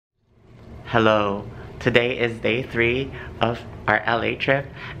Hello. Today is day 3 of our LA trip,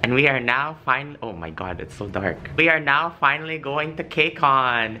 and we are now finally— oh my god, it's so dark. We are now finally going to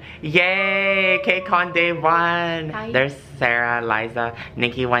KCON. Yay! KCON day 1. Hi. There's Sarah, Liza.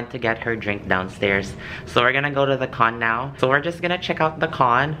 Nikki went to get her drink downstairs. So we're gonna go to the con now. So we're just gonna check out the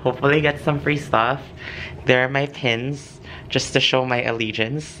con, hopefully get some free stuff. There are my pins, just to show my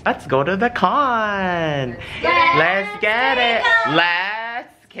allegiance. Let's go to the con! Let's get it! Let's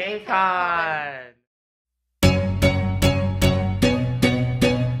KCON!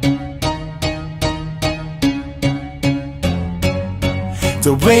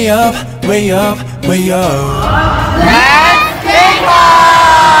 So way up, way up, way up. Let's KCON!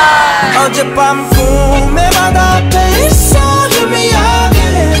 어젯밤 꿈에 바닷가에 있어 희미하게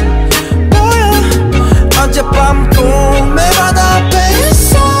보여. 어젯밤 꿈에 바닷가에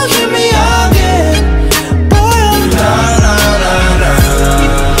있어 희미하게 보여. 나나나나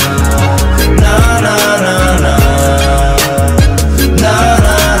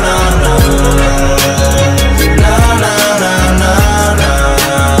나나나나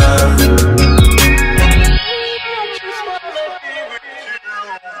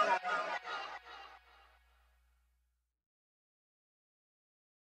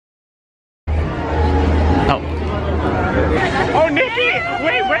Oh, Nikki!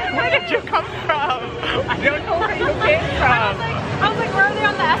 Wait, where did you come from? I don't know where you came from. I was like, where are they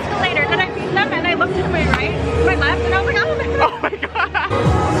on the escalator? Then I seen them and I looked to my right, my left, and I was like, oh my god. Oh my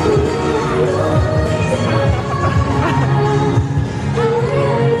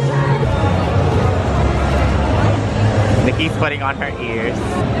god! Nikki's putting on her ears.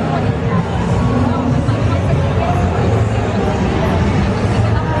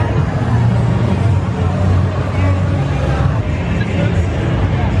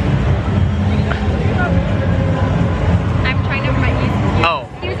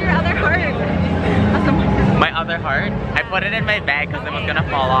 Heart. I put it in my bag because it was gonna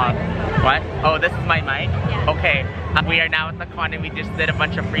fall off. What? Oh, this is my mic? Yeah. Okay. We are now at the con and we just did a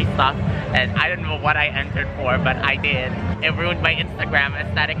bunch of free stuff, and I don't know what I entered for, but I did. It ruined my Instagram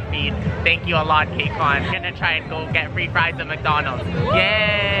aesthetic feed. Thank you a lot, KCON. I'm gonna try and go get free fries at McDonald's.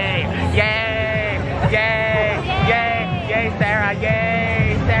 Yay! Yay! Yay! Yay! Yay, Sarah!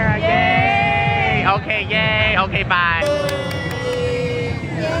 Yay! Sarah! Yay! Okay, yay! Okay, bye!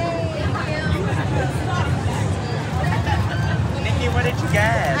 What did you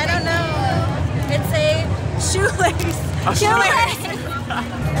get? I don't know. It's a shoelace. A shoelace.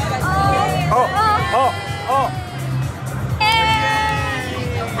 Oh.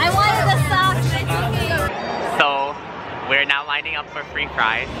 I wanted the socks. So we're now lining up for free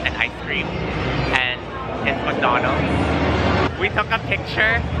fries and ice cream, and it's McDonald's. We took a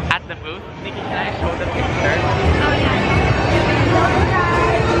picture at the booth. Nikki, can I show the picture? Oh yeah.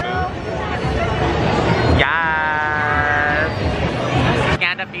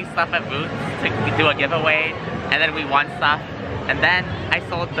 A few stuff at booths to do a giveaway, and then we won stuff, and then I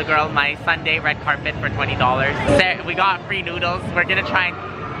sold the girl my Sunday red carpet for $20. We got free noodles. We're gonna try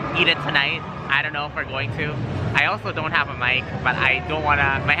and eat it tonight. I don't know if we're going to. I also don't have a mic, but I don't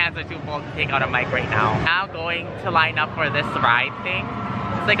wanna— my hands are too full to take out a mic right now. Now going to line up for this ride thing.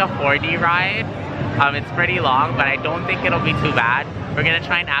 It's like a 4D ride. It's pretty long, but I don't think it'll be too bad. We're gonna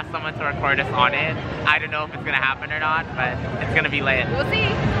try and ask someone to record us on it. I don't know if it's gonna happen or not, but it's gonna be lit. We'll see.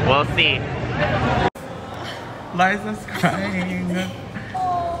 We'll see. Liza's crying.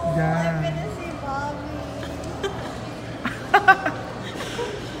 Oh, yeah. I'm gonna see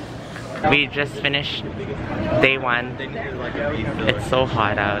Bobby. We just finished day 1. It's so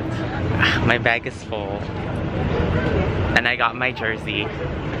hot out. My bag is full. And I got my jersey.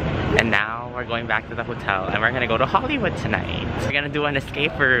 And now we're going back to the hotel and we're gonna go to Hollywood tonight. We're gonna do an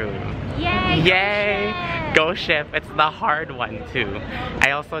escape room. Yay! Yay! Go ship. It's the hard one too.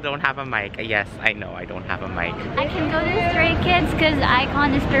 I also don't have a mic. Yes, I know I don't have a mic. I can go to Stray Kids because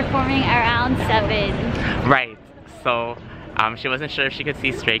KCON is performing around 7. Right. So she wasn't sure if she could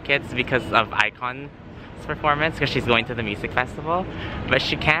see Stray Kids because of KCON's performance, because she's going to the music festival, but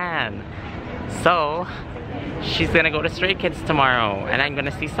she can. So she's gonna go to Stray Kids tomorrow, and I'm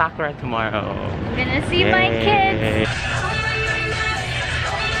gonna see Sakura tomorrow. I'm gonna see my kids.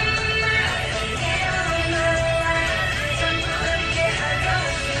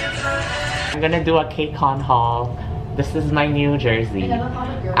 I'm gonna do a KCON haul. This is my new jersey,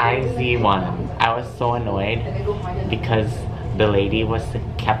 IZ1. I was so annoyed because the lady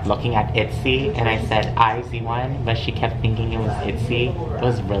kept looking at Itsy, and I said IZ1, but she kept thinking it was Itsy. It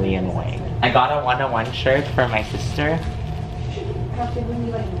was really annoying. I got a 101 shirt for my sister.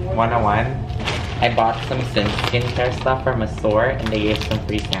 101. I bought some skincare stuff from a store and they gave some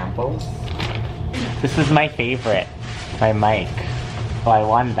free samples. This is my favorite, my mic. So I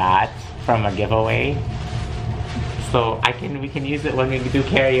won that from a giveaway. So we can use it when we do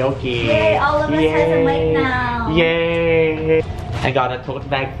karaoke. Yay, all of us has a mic now. Yay! I got a tote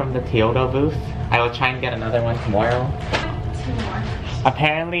bag from the Toyota booth. I will try and get another one tomorrow. 2 more.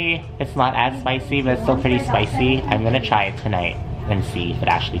 Apparently, it's not as spicy, but it's still pretty spicy. I'm gonna try it tonight and see if it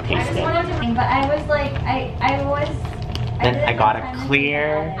actually tastes good. But I was like, Then I got a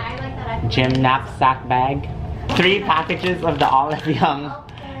clear gym knapsack bag. 3 packages of the Olive Young.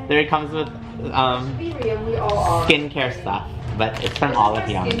 There it comes with skincare stuff, but it's from Olive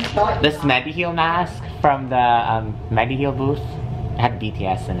Young. This Mediheal mask from the Mediheal booth had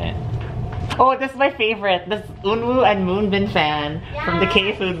BTS in it. Oh, this is my favorite. This Unwoo and Moonbin fan from the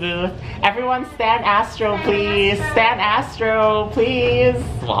K-Food booth. Everyone stand Astro, please. Stand Astro, please.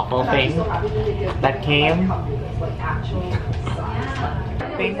 Waffle thing that came.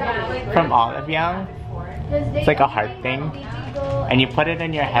 Thing from Olive Young. It's like a heart thing. And you put it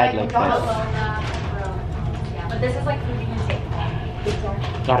in your head like this. But this is like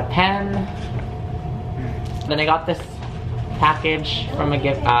Got a pen. Then I got this package from a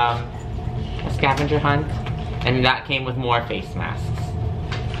gift, a scavenger hunt, and that came with more face masks.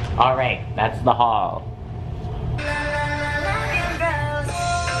 All right, that's the haul.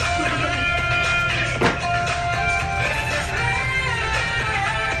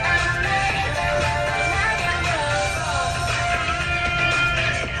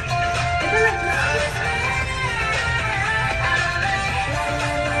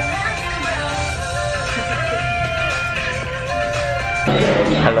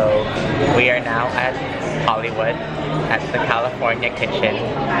 Hello, we are now at Hollywood at the California Kitchen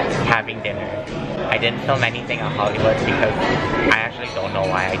having dinner. I didn't film anything at Hollywood because I actually don't know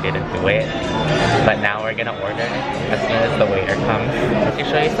why I didn't do it. But now we're gonna order as soon as the waiter comes. I'll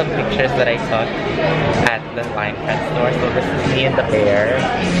show you some pictures that I took at the Lion Friend store. So this is me and the bear.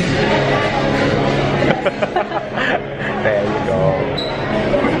 There you go.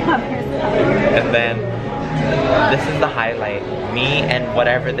 And then this is the highlight. Me and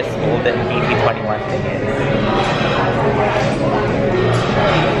whatever this golden BT21 thing is.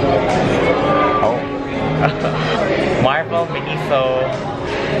 Oh. Marvel Miniso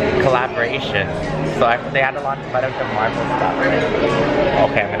collaboration. So they had a lot of fun of the Marvel stuff.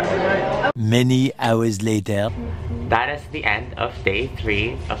 Okay, I'm gonna order it. Many hours later. That is the end of day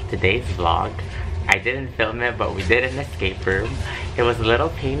 3 of today's vlog. I didn't film it, but we did an escape room. It was a little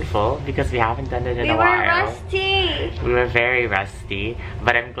painful because we haven't done it in a while. We were rusty. We were very rusty,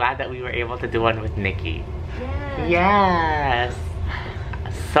 but I'm glad that we were able to do one with Nikki. Yes. Yes.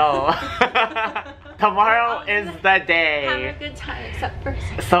 So, tomorrow is the day. Have a good time, except for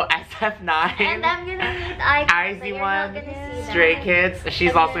So SF9. And I'm gonna meet Icon. Izzy one, Stray Kids.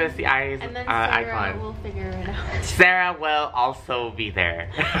 She's also gonna see Izzy, and then Sarah Icon. will figure it out. Sarah will also be there.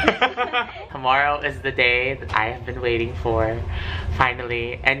 Tomorrow is the day that I have been waiting for,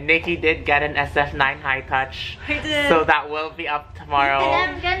 finally. And Nikki did get an SF9 high touch. I did. So that will be up tomorrow.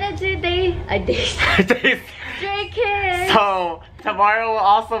 And I'm gonna do Stray Kids. So tomorrow will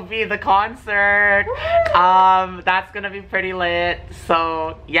also be the concert. That's gonna be pretty lit.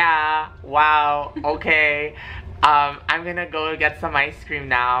 So yeah, wow, okay. I'm gonna go get some ice cream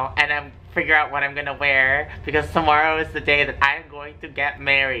now and I'm figure out what I'm gonna wear because tomorrow is the day that I'm going to get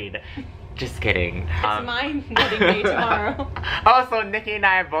married. Just kidding. It's my wedding day tomorrow. Oh, so Nikki and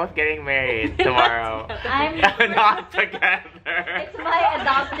I are both getting married tomorrow. I'm not together. It's my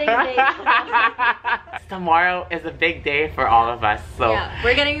adopting day. Tomorrow is a big day for all of us. So Yeah,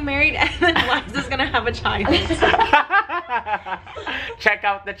 we're getting married and then Liza's gonna have a child. check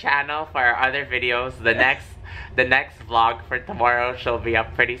out the channel for our other videos. The next vlog for tomorrow shall be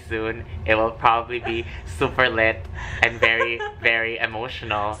up pretty soon. It will probably be super lit and very, very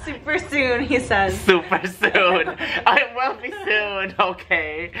emotional. Super soon, he says. Super soon. It will be soon,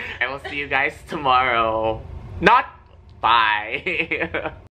 okay? I will see you guys tomorrow. Not bye.